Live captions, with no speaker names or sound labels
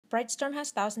Brightstorm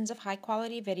has thousands of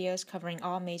high-quality videos covering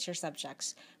all major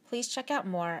subjects. Please check out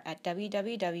more at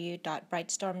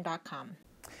www.brightstorm.com.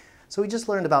 So we just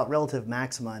learned about relative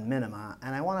maxima and minima,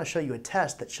 and I want to show you a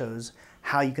test that shows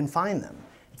how you can find them.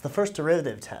 It's the first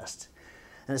derivative test.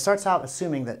 And it starts out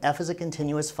assuming that f is a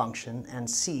continuous function and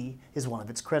c is one of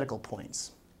its critical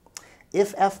points.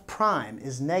 If f prime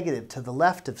is negative to the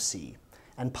left of c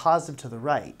and positive to the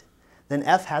right, then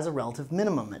f has a relative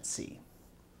minimum at c.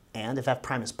 And if f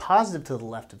prime is positive to the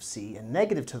left of c and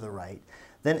negative to the right,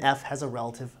 then f has a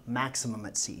relative maximum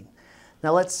at c.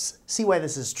 Now let's see why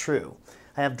this is true.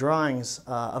 I have drawings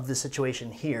of this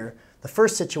situation here. The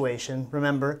first situation,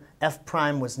 remember, f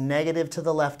prime was negative to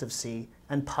the left of c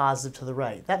and positive to the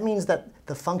right. That means that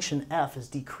the function f is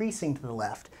decreasing to the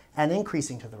left and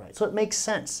increasing to the right. So it makes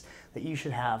sense that you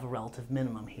should have a relative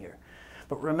minimum here.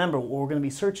 But remember, what we're going to be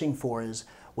searching for is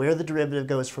where the derivative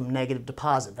goes from negative to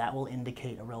positive. That will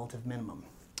indicate a relative minimum.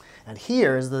 And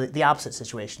here is the opposite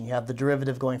situation. You have the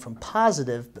derivative going from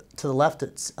positive to the left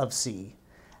of c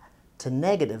to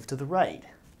negative to the right.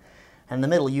 And in the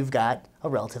middle, you've got a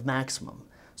relative maximum.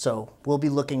 So we'll be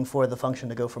looking for the function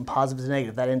to go from positive to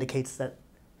negative. That indicates that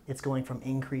it's going from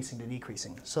increasing to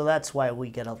decreasing. So that's why we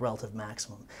get a relative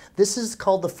maximum. This is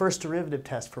called the first derivative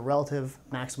test for relative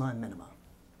maxima and minima.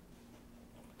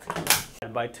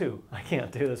 And by 2. I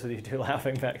can't do this with you two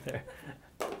laughing back there.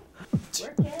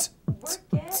 Work it, work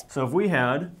it. So if we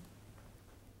had,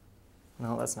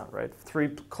 no, that's not right, 3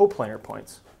 coplanar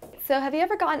points. So have you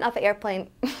ever gotten off an airplane?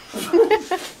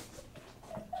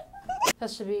 That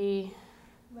should be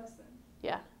Less than.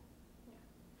 yeah.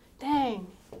 Dang.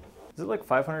 Is it like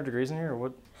 500 degrees in here or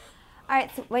what? All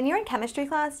right, so when you're in chemistry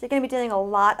class, you're going to be doing a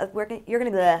lot of work. You're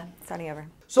going to be starting over.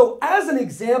 So as an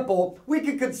example, we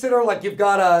could consider like you've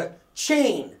got a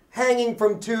chain hanging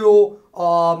from two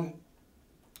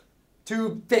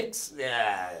fixed.